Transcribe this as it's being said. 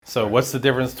So what's the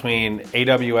difference between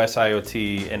AWS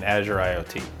IoT and Azure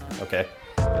IoT? Okay.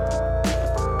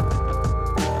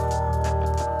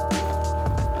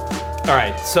 All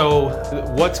right, so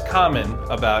what's common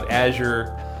about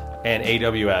Azure and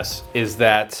AWS is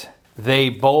that they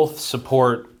both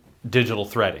support digital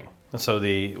threading. So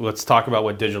let's talk about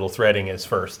what digital threading is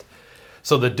first.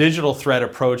 So the digital thread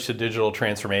approach to digital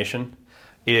transformation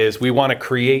is we want to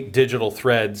create digital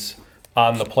threads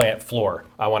on the plant floor.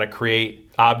 I want to create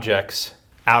objects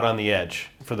out on the edge.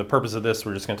 For the purpose of this,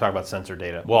 we're just going to talk about sensor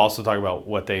data. We'll also talk about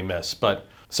what they miss.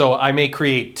 So I may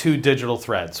create two digital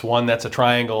threads, one that's a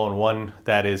triangle and one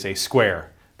that is a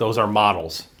square. Those are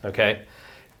models, okay?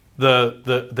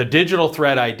 The digital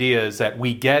thread idea is that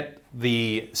we get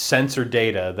the sensor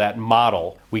data, that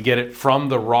model, we get it from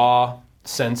the raw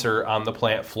sensor on the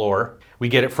plant floor. We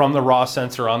get it from the raw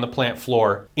sensor on the plant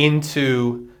floor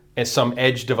into some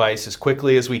edge device as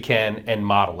quickly as we can and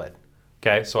model it.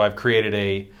 Okay, so I've created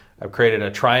a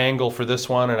triangle for this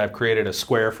one and I've created a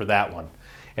square for that one.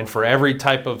 And for every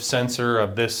type of sensor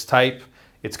of this type,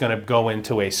 it's going to go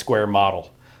into a square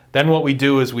model. Then what we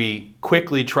do is we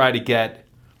quickly try to get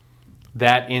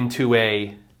that into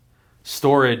a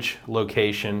storage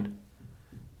location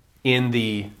in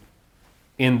the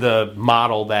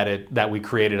model that we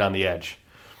created on the edge.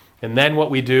 And then what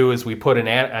we do is we put an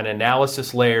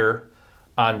analysis layer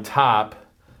on top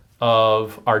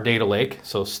of our data lake.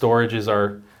 So storage is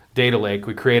our data lake.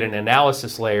 We create an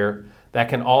analysis layer that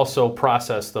can also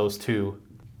process those two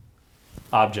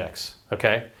objects,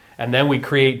 okay? And then we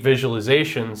create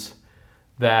visualizations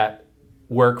that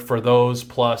work for those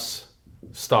plus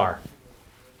star,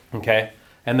 okay?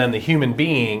 And then the human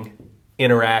being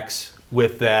interacts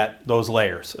with those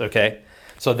layers, okay?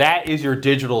 So that is your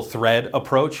digital thread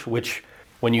approach, which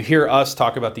when you hear us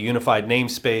talk about the unified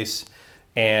namespace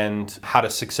and how to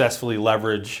successfully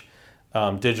leverage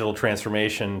digital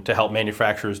transformation to help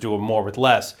manufacturers do more with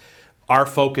less, our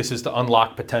focus is to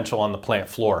unlock potential on the plant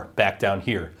floor back down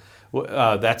here.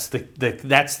 That's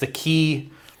the key.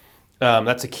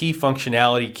 That's a key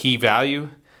functionality, key value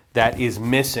that is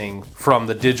missing from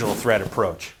the digital thread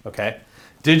approach. Okay,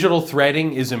 digital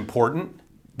threading is important.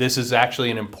 This is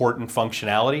actually an important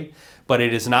functionality, but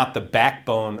it is not the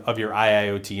backbone of your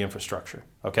IIoT infrastructure.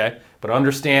 Okay, but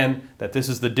understand that this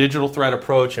is the digital thread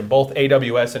approach, and both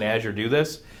AWS and Azure do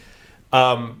this.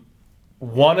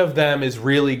 One of them is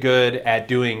really good at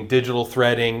doing digital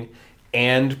threading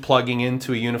and plugging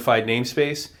into a unified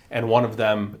namespace, and one of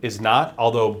them is not,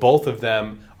 although both of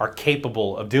them are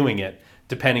capable of doing it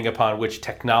depending upon which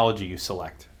technology you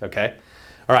select, okay?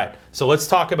 All right, so let's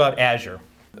talk about Azure.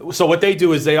 So what they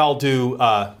do is they all do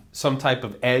some type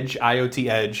of edge, IoT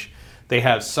edge. They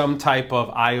have some type of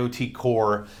IoT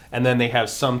core, and then they have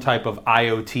some type of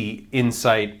IoT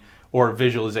insight or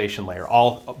visualization layer.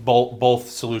 Both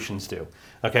solutions do.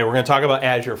 Okay, we're going to talk about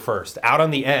Azure first. Out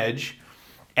on the edge,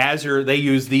 Azure, they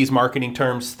use these marketing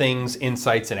terms, things,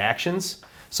 insights, and actions.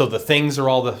 So the things are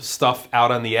all the stuff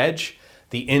out on the edge.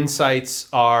 The insights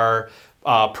are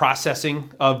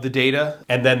processing of the data,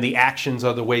 and then the actions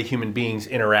are the way human beings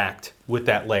interact with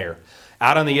that layer.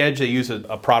 Out on the edge, they use a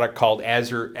product called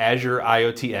Azure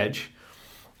IoT Edge.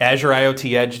 Azure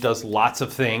IoT Edge does lots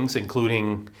of things,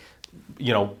 including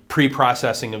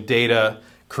pre-processing of data,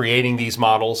 creating these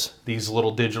models, these little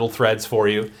digital threads for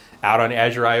you out on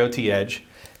Azure IoT Edge.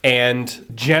 And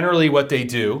generally what they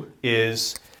do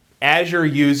is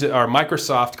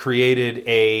Microsoft created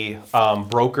a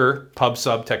broker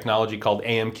pub/sub technology called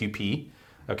AMQP.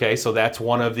 Okay, so that's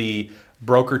one of the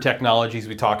broker technologies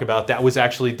we talk about. That was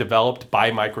actually developed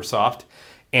by Microsoft,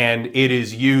 and it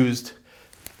is used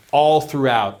all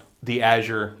throughout the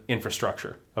Azure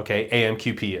infrastructure. Okay,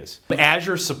 AMQP is.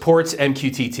 Azure supports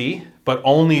MQTT, but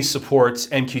only supports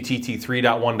MQTT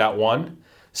 3.1.1.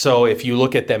 So if you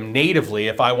look at them natively,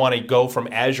 if I want to go from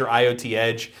Azure IoT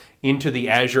Edge into the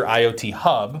Azure IoT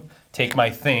Hub, take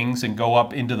my things and go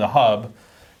up into the hub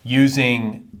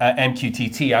using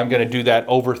MQTT, I'm going to do that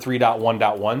over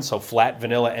 3.1.1, so flat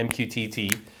vanilla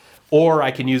MQTT, or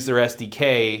I can use their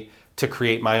SDK to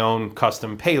create my own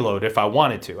custom payload if I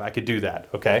wanted to. I could do that,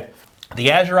 okay?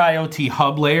 The Azure IoT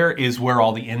Hub layer is where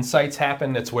all the insights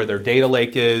happen. It's where their data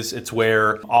lake is. It's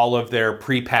where all of their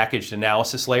pre-packaged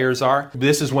analysis layers are.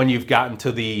 This is when you've gotten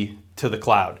to the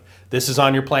cloud. This is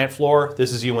on your plant floor.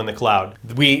 This is you in the cloud.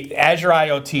 Azure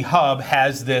IoT Hub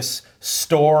has this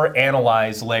store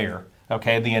analyze layer,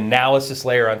 okay? The analysis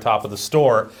layer on top of the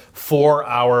store for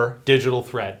our digital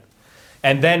thread.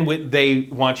 And then they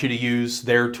want you to use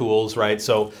their tools, right?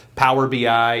 So Power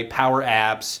BI, Power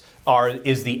Apps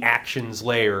is the actions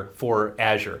layer for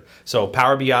Azure. So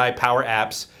Power BI, Power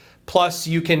Apps Plus,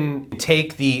 you can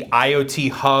take the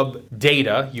IoT Hub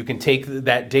data, you can take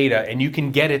that data and you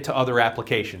can get it to other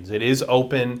applications. It is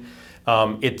open.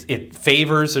 It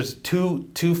favors, there's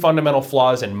two fundamental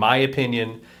flaws, in my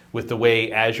opinion, with the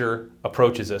way Azure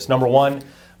approaches this. Number one,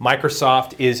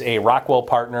 Microsoft is a Rockwell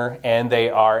partner and they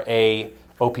are a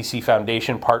OPC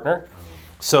Foundation partner.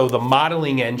 So the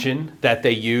modeling engine that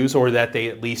they use, or that they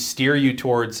at least steer you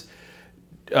towards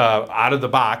out of the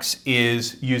box,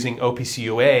 is using OPC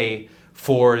UA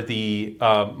for the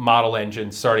model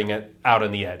engine starting out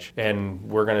on the edge. And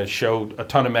we're going to show a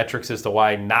ton of metrics as to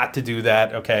why not to do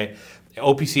that, okay?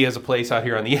 OPC has a place out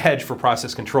here on the edge for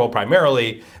process control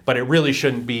primarily, but it really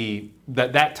shouldn't be,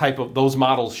 those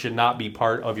models should not be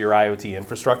part of your IoT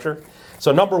infrastructure.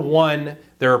 So number one,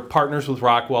 they're partners with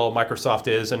Rockwell, Microsoft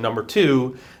is, and number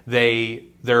two,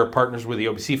 they're partners with the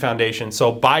OPC Foundation.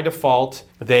 So by default,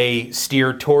 they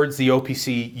steer towards the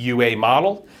OPC UA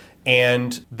model,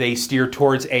 and they steer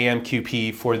towards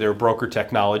AMQP for their broker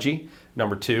technology,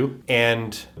 number two.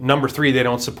 And number three, they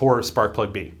don't support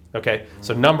SparkPlug-B, okay?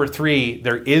 So number three,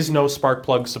 there is no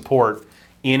SparkPlug support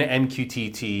in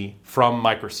MQTT from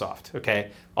Microsoft, okay?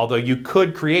 Although you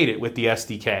could create it with the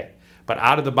SDK. But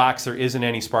out of the box, there isn't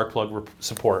any SparkPlug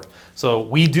support. So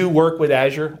we do work with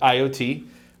Azure IoT.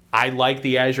 I like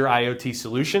the Azure IoT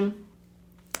solution.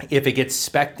 If it gets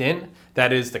spec'd in,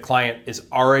 that is, the client is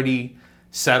already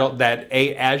settled, that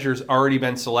Azure's already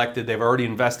been selected, they've already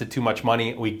invested too much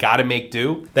money, we got to make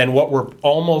do, then what we're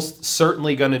almost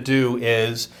certainly going to do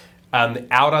is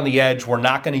out on the edge, we're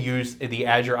not going to use the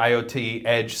Azure IoT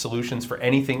Edge solutions for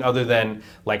anything other than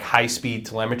like high-speed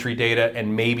telemetry data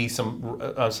and maybe some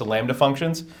Lambda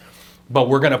functions. But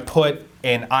we're going to put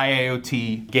an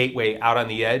IoT gateway out on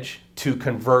the edge to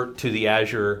convert to the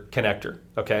Azure connector,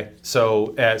 okay?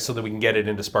 So that we can get it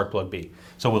into SparkPlug-B.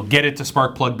 So we'll get it to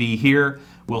SparkPlug-B here.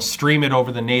 We'll stream it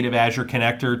over the native Azure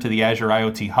connector to the Azure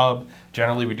IoT Hub.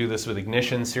 Generally, we do this with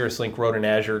Ignition. CirrusLink wrote an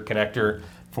Azure connector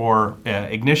for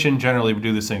Ignition. Generally, we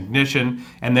do this in Ignition.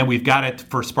 And then we've got it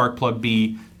for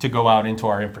SparkPlug-B to go out into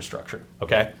our infrastructure,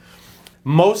 okay?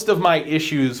 Most of my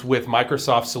issues with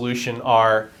Microsoft's solution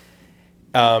are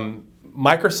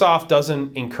Microsoft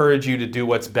doesn't encourage you to do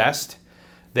what's best.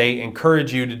 They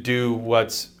encourage you to do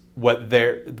what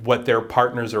their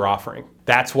partners are offering.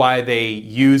 That's why they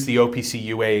use the OPC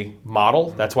UA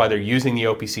model. That's why they're using the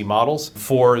OPC models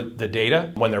for the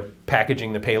data when they're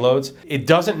packaging the payloads. It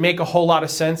doesn't make a whole lot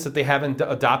of sense that they haven't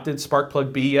adopted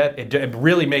SparkPlug-B yet. It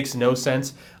really makes no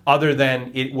sense, other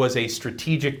than it was a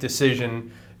strategic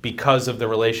decision because of the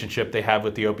relationship they have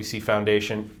with the OPC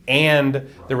Foundation and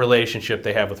the relationship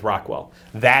they have with Rockwell.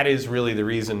 That is really the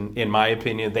reason, in my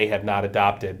opinion, they have not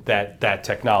adopted that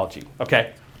technology.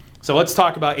 Okay, so let's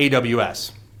talk about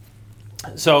AWS.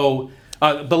 So,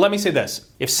 but let me say this.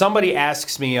 If somebody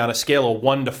asks me on a scale of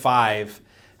 1 to 5,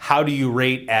 how do you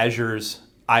rate Azure's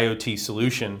IoT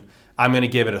solution? I'm going to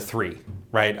give it a 3,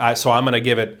 right? So I'm going to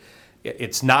give it,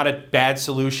 it's not a bad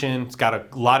solution. It's got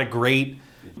a lot of great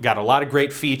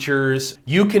features.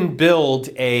 You can build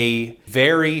a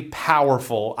very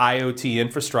powerful IoT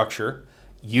infrastructure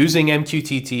using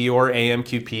MQTT or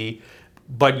AMQP,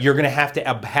 but you're going to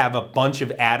have a bunch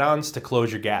of add-ons to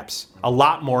close your gaps. A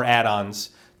lot more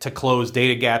add-ons to close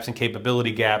data gaps and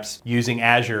capability gaps using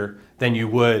Azure than you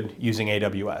would using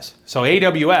AWS. So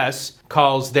AWS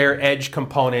calls their edge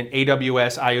component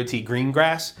AWS IoT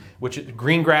Greengrass, which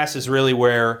Greengrass is really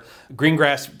where,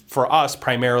 Greengrass for us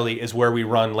primarily is where we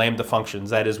run Lambda functions.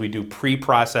 That is, we do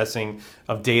pre-processing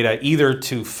of data either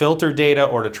to filter data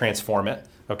or to transform it,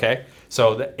 okay?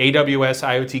 So the AWS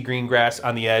IoT Greengrass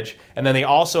on the edge. And then they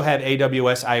also have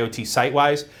AWS IoT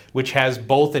Sitewise, which has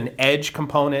both an edge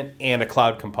component and a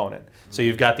cloud component. So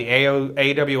you've got the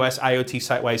AWS IoT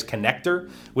Sitewise connector,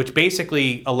 which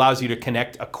basically allows you to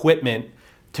connect equipment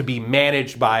to be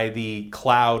managed by the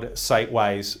cloud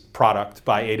Sitewise product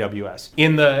by AWS.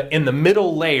 In the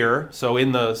middle layer, so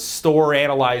in the store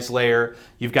analyze layer,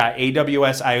 you've got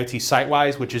AWS IoT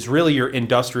Sitewise, which is really your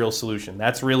industrial solution.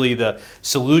 That's really the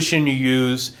solution you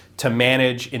use to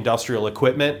manage industrial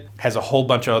equipment. Has a whole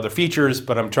bunch of other features,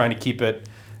 but I'm trying to keep it,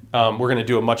 we're going to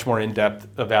do a much more in-depth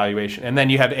evaluation. And then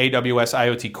you have AWS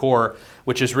IoT Core,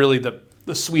 which is really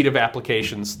the suite of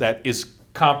applications that is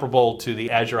comparable to the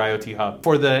Azure IoT Hub.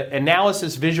 For the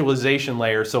analysis visualization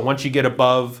layer, so once you get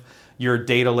above your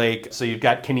data lake, so you've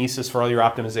got Kinesis for all your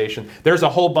optimization. There's a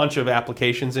whole bunch of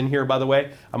applications in here, by the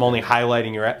way. I'm only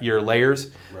highlighting your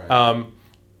layers. Right.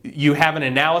 You have an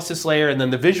analysis layer, and then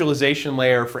the visualization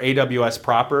layer for AWS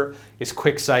proper is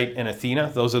QuickSight and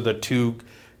Athena. Those are the two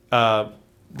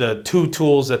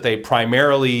tools that they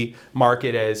primarily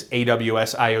market as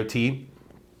AWS IoT.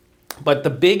 But the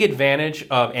big advantage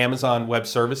of Amazon Web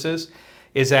Services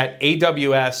is that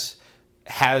AWS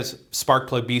has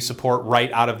Spark-Plug-B support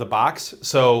right out of the box.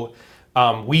 So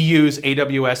we use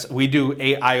AWS, we do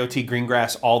IoT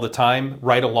Greengrass all the time,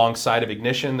 right alongside of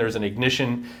Ignition. There's an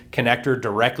Ignition connector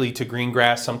directly to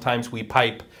Greengrass. Sometimes we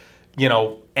pipe,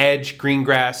 Edge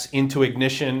Greengrass into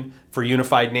Ignition for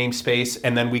unified namespace,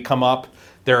 and then we come up.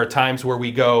 There are times where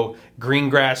we go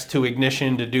Greengrass to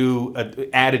Ignition to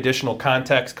add additional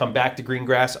context, come back to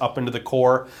Greengrass up into the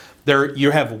core.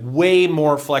 You have way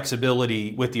more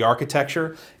flexibility with the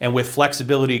architecture, and with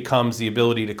flexibility comes the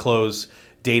ability to close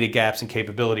data gaps and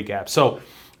capability gaps. So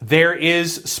there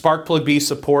is Spark-Plug-B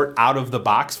support out of the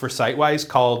box for Sitewise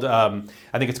called, I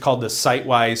think it's called the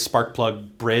Sitewise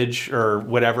Spark-Plug Bridge or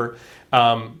whatever.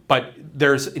 But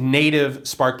there's native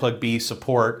Spark-Plug-B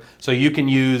support. So you can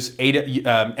use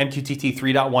MQTT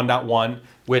 3.1.1,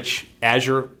 which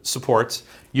Azure supports.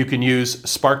 You can use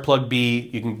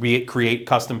Spark-Plug-B. You can create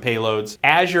custom payloads.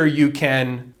 Azure, you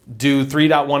can do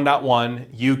 3.1.1.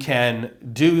 You can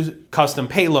do custom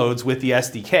payloads with the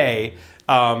SDK.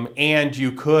 And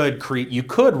you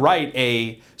could write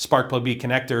a Spark-Plug-B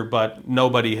connector, but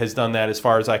nobody has done that as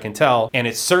far as I can tell. And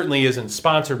it certainly isn't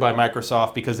sponsored by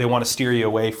Microsoft because they want to steer you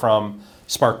away from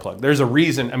Sparkplug. There's a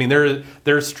reason. I mean,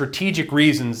 there's strategic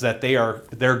reasons that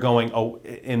they're going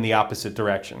in the opposite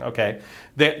direction. Okay,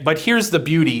 but here's the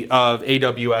beauty of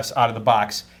AWS out of the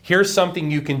box. Here's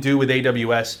something you can do with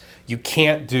AWS you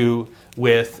can't do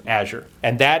with Azure,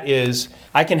 and that is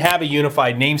I can have a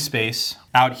unified namespace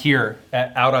out here,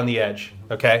 out on the edge.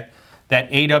 Okay, that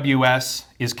AWS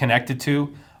is connected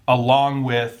to, along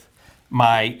with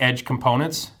my edge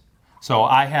components. So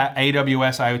I have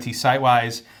AWS IoT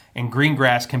Sitewise and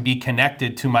Greengrass can be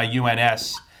connected to my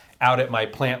UNS out at my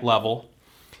plant level,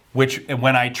 which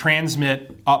when I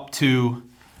transmit up to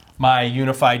my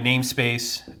unified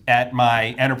namespace at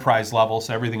my enterprise level,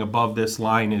 so everything above this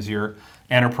line is your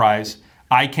enterprise,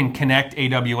 I can connect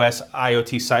AWS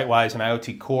IoT Sitewise and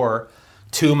IoT Core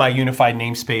to my unified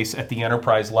namespace at the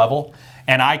enterprise level.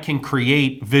 And I can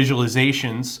create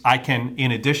visualizations. I can,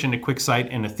 in addition to QuickSight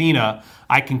and Athena,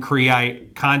 I can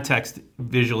create context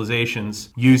visualizations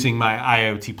using my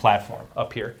IoT platform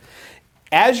up here.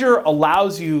 Azure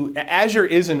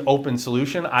is an open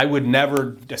solution. I would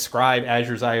never describe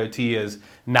Azure's IoT as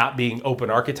not being open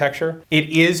architecture. It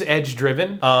is edge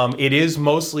driven. It is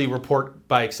mostly report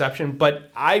by exception,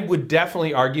 but I would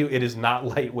definitely argue it is not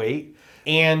lightweight.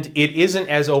 And it isn't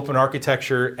as open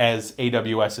architecture as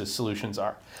AWS's solutions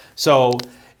are. So,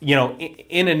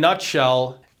 in a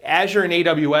nutshell, Azure and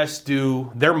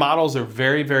AWS their models are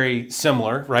very, very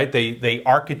similar, right? They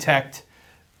architect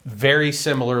very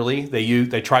similarly.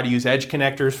 They try to use edge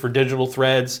connectors for digital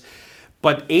threads,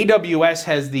 but AWS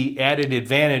has the added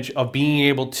advantage of being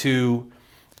able to,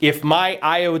 if my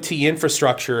IoT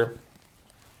infrastructure,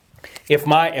 if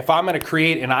I'm going to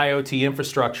create an IoT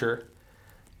infrastructure,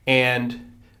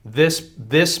 and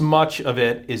this much of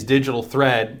it is digital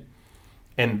thread,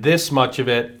 and this much of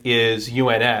it is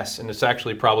UNS, and it's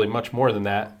actually probably much more than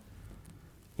that.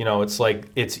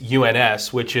 It's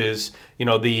UNS, which is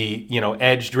the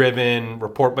edge-driven,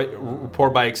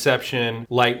 report by exception,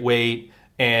 lightweight,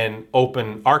 and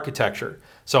open architecture.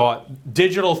 So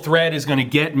digital thread is going to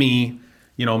get me,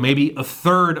 maybe a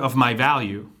third of my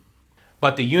value.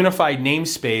 But the unified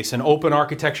namespace, an open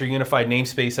architecture unified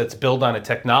namespace that's built on a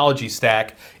technology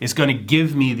stack, is going to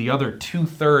give me the other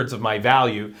 2/3 of my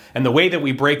value. And the way that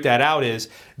we break that out is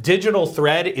digital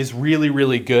thread is really,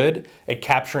 really good at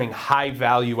capturing high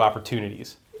value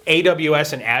opportunities.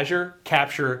 AWS and Azure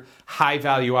capture high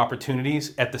value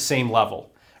opportunities at the same level,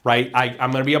 right?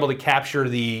 I'm going to be able to capture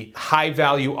the high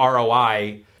value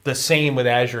ROI the same with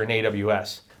Azure and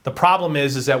AWS. The problem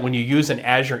is that when you use an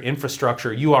Azure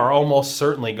infrastructure, you are almost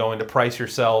certainly going to price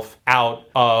yourself out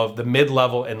of the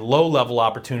mid-level and low-level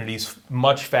opportunities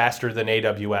much faster than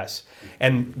AWS.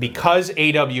 And because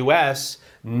AWS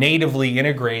natively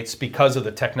integrates, because of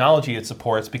the technology it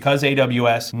supports, because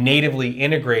AWS natively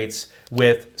integrates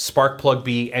with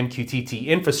Spark-Plug-B MQTT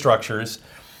infrastructures,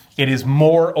 it is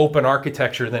more open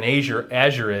architecture than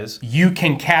Azure is. You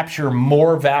can capture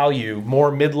more value,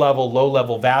 more mid-level,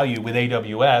 low-level value with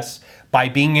AWS by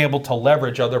being able to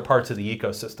leverage other parts of the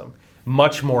ecosystem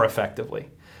much more effectively,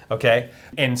 okay?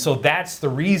 And so that's the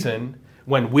reason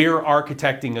when we're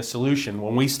architecting a solution,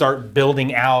 when we start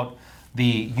building out the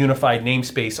unified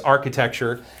namespace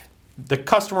architecture, the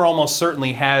customer almost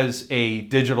certainly has a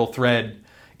digital thread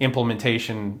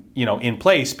implementation, in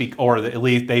place, or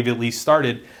they've at least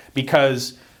started,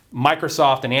 because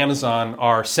Microsoft and Amazon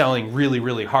are selling really,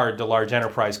 really hard to large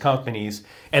enterprise companies,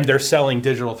 and they're selling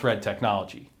digital thread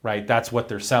technology, right? That's what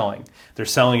they're selling. They're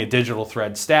selling a digital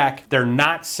thread stack. They're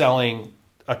not selling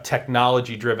a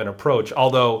technology-driven approach.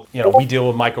 Although, we deal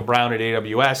with Michael Brown at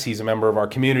AWS. He's a member of our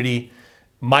community.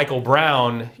 Michael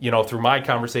Brown, through my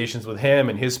conversations with him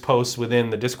and his posts within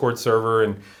the Discord server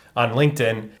and on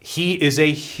LinkedIn, he is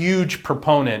a huge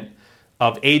proponent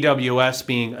of AWS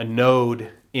being a node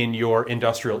in your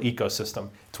industrial ecosystem.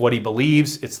 It's what he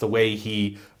believes, it's the way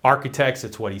he architects,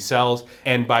 it's what he sells,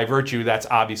 and by virtue, that's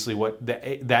obviously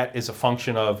that is a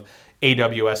function of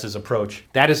AWS's approach.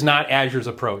 That is not Azure's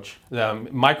approach.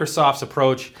 Microsoft's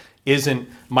approach isn't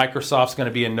Microsoft's going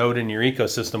to be a node in your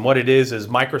ecosystem. What it is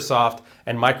Microsoft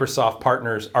and Microsoft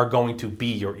partners are going to be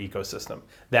your ecosystem.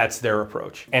 That's their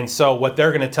approach. And so what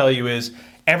they're going to tell you is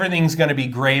everything's going to be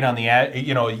great on the,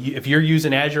 if you're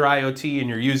using Azure IoT and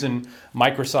you're using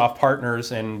Microsoft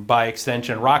partners and by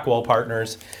extension Rockwell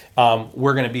partners,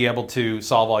 we're going to be able to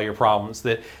solve all your problems.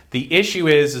 The issue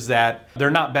is that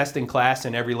they're not best in class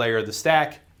in every layer of the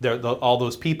stack. All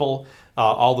those people,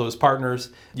 all those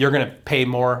partners, you're going to pay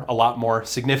more, a lot more,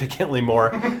 significantly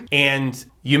more. And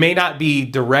you may not be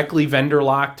directly vendor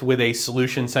locked with a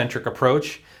solution-centric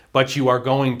approach, but you are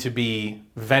going to be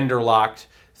vendor locked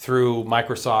through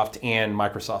Microsoft and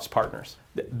Microsoft's partners.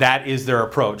 That is their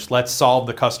approach. Let's solve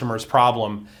the customer's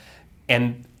problem.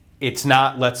 And it's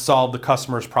not let's solve the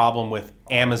customer's problem with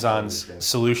Amazon's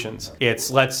solutions. It's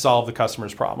let's solve the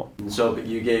customer's problem. So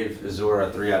you gave Azure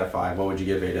a 3 out of 5. What would you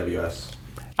give AWS?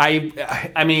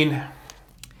 I mean,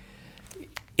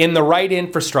 in the right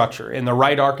infrastructure, in the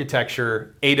right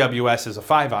architecture, AWS is a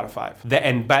 5 out of 5.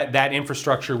 That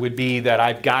infrastructure would be that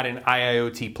I've got an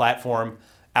IIoT platform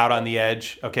out on the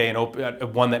edge, okay,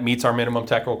 one that meets our minimum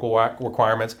technical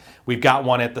requirements. We've got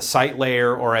one at the site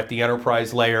layer or at the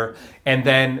enterprise layer, and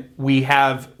then we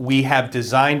have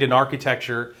designed an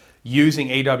architecture using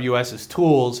AWS's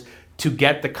tools to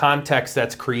get the context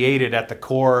that's created at the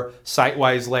core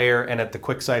Sitewise layer and at the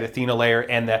QuickSight Athena layer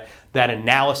and that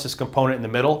analysis component in the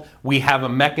middle. We have a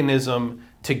mechanism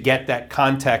to get that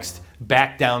context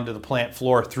back down to the plant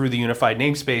floor through the unified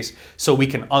namespace so we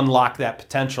can unlock that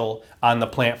potential on the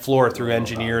plant floor through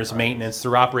engineers, maintenance,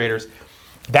 through operators.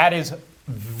 That is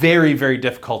very, very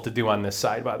difficult to do on this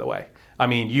side, by the way. I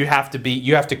mean, you have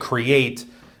to create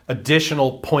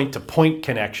additional point-to-point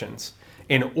connections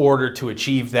in order to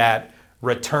achieve that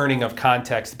returning of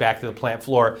context back to the plant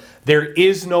floor. There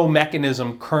is no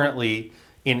mechanism currently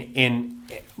in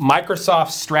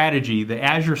Microsoft's strategy. The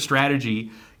Azure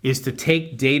strategy is to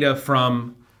take data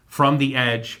from the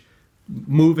edge,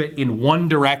 move it in one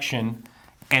direction,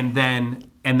 and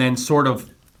then sort of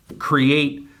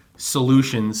create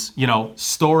solutions,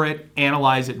 store it,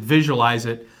 analyze it, visualize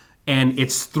it. And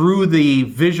it's through the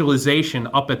visualization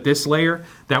up at this layer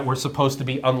that we're supposed to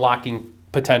be unlocking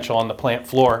potential on the plant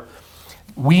floor.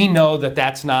 We know that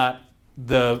that's not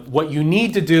what you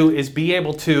need to do is be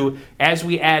able to, as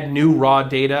we add new raw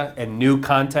data and new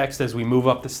context as we move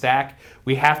up the stack,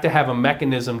 we have to have a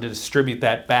mechanism to distribute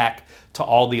that back to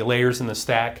all the layers in the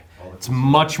stack. It's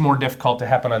much more difficult to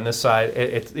happen on this side.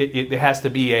 It has to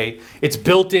be it's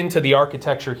built into the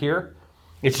architecture here.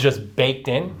 It's just baked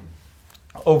in.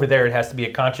 Over there, it has to be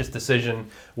a conscious decision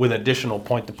with additional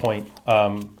point-to-point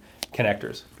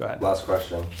connectors. Go ahead. Last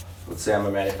question. Let's say I'm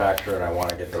a manufacturer and I want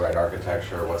to get the right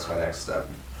architecture. What's my next step?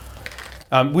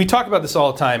 We talk about this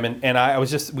all the time, and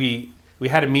we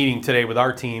had a meeting today with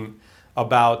our team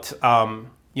about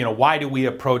why do we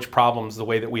approach problems the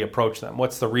way that we approach them?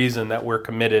 What's the reason that we're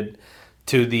committed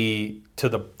to the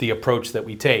approach that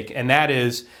we take? And that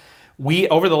is,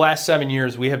 over the last 7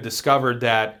 years, we have discovered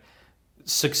that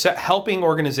helping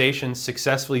organizations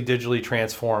successfully digitally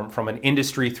transform from an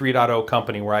Industry 3.0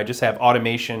 company where I just have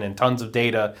automation and tons of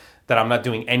data that I'm not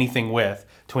doing anything with,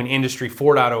 to an Industry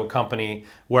 4.0 company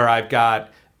where I've got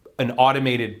an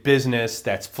automated business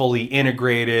that's fully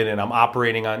integrated and I'm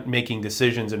operating on making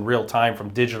decisions in real time from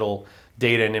digital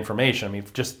data and information. I mean,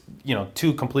 just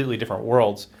two completely different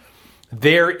worlds.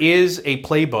 There is a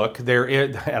playbook.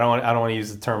 I don't want to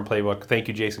use the term playbook. Thank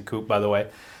you, Jason Koop, by the way,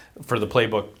 for the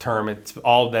playbook term. It's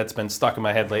all that's been stuck in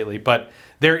my head lately. But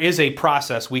there is a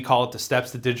process, we call it the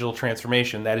steps to digital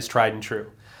transformation, that is tried and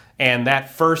true. And that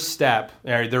first step,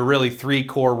 there are really 3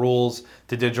 core rules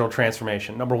to digital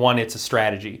transformation. Number 1, it's a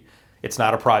strategy. It's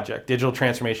not a project. Digital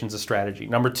transformation is a strategy.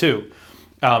 Number 2,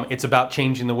 it's about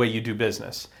changing the way you do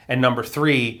business. And number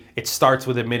 3, it starts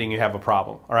with admitting you have a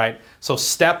problem. All right. So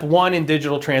step 1 in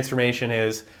digital transformation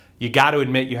is you got to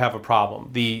admit you have a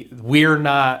problem. We're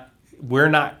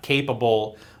not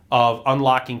capable of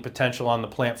unlocking potential on the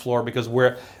plant floor because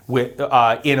we're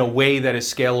in a way that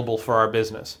is scalable for our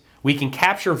business. We can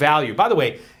capture value. By the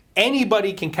way,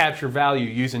 anybody can capture value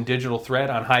using digital thread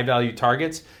on high value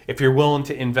targets if you're willing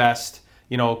to invest,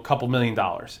 a couple $1 million.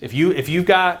 If you've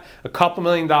got a couple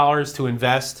 $1 million to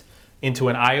invest into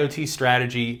an IoT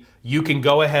strategy, you can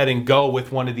go ahead and go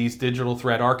with one of these digital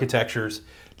thread architectures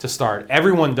to start.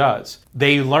 Everyone does.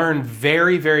 They learn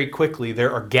very, very quickly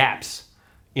there are gaps.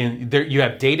 You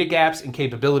have data gaps and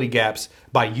capability gaps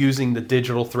by using the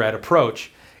digital thread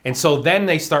approach. And so then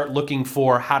they start looking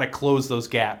for how to close those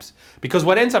gaps. Because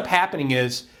what ends up happening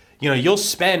is, you'll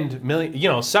spend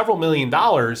several $1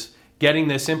 million getting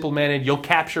this implemented. You'll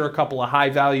capture a couple of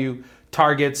high value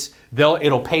targets.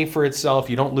 It'll pay for itself.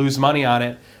 You don't lose money on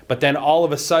it. But then all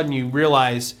of a sudden you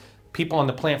realize people on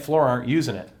the plant floor aren't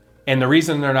using it. And the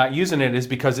reason they're not using it is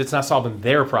because it's not solving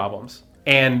their problems.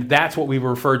 And that's what we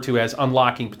refer to as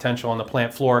unlocking potential on the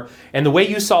plant floor. And the way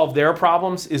you solve their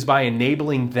problems is by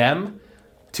enabling them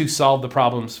to solve the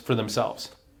problems for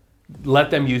themselves.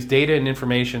 Let them use data and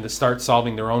information to start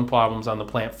solving their own problems on the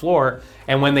plant floor.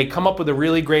 And when they come up with a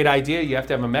really great idea, you have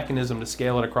to have a mechanism to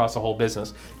scale it across the whole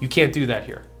business. You can't do that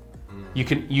here.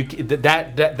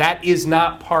 That is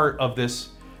not part of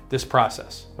this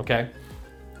process, okay?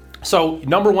 So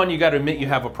number one, you got to admit you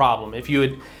have a problem. If you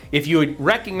would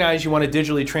recognize you want to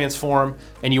digitally transform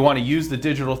and you want to use the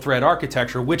digital thread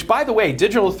architecture, which by the way,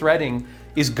 digital threading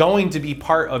is going to be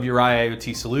part of your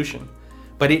IoT solution,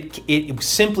 but it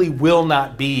simply will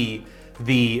not be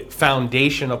the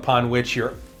foundation upon which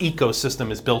your ecosystem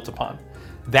is built upon.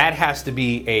 That has to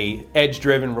be a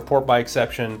edge-driven, report by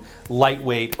exception,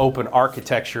 lightweight, open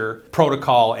architecture,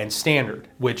 protocol, and standard,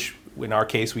 which in our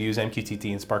case, we use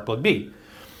MQTT and Sparkplug-B.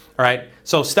 All right,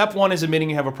 so step one is admitting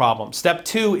you have a problem. Step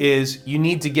two is you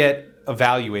need to get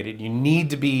evaluated.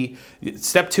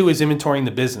 Step two is inventorying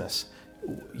the business.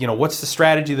 What's the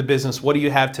strategy of the business? What do you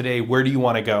have today? Where do you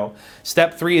want to go?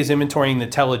 Step three is inventorying the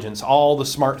intelligence, all the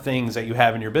smart things that you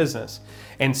have in your business.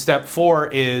 And step four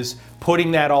is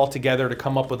putting that all together to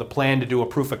come up with a plan to do a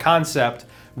proof of concept,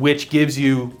 which gives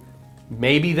you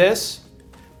maybe this,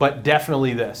 but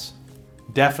definitely this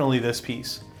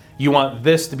piece. You want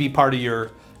this to be part of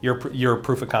your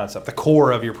proof of concept, the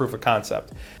core of your proof of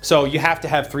concept. So you have to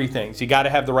have three things. You got to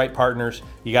have the right partners,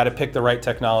 you got to pick the right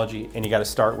technology, and you got to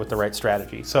start with the right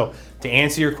strategy. So to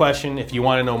answer your question, if you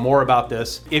want to know more about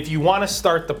this, if you want to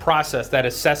start the process, that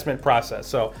assessment process.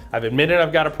 So I've admitted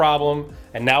I've got a problem,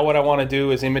 and now what I want to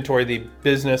do is inventory the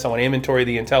business, I want to inventory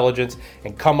the intelligence,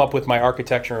 and come up with my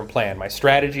architecture and plan, my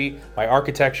strategy, my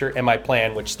architecture, and my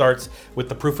plan, which starts with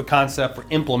the proof of concept for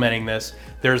implementing this.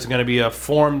 There's going to be a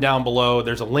form down below,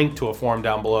 there's a link to a form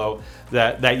down below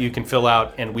that you can fill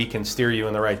out, and we can steer you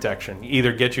in the right direction.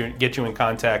 Either get you in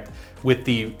contact with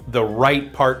the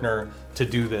right partner to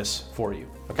do this for you,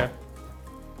 okay?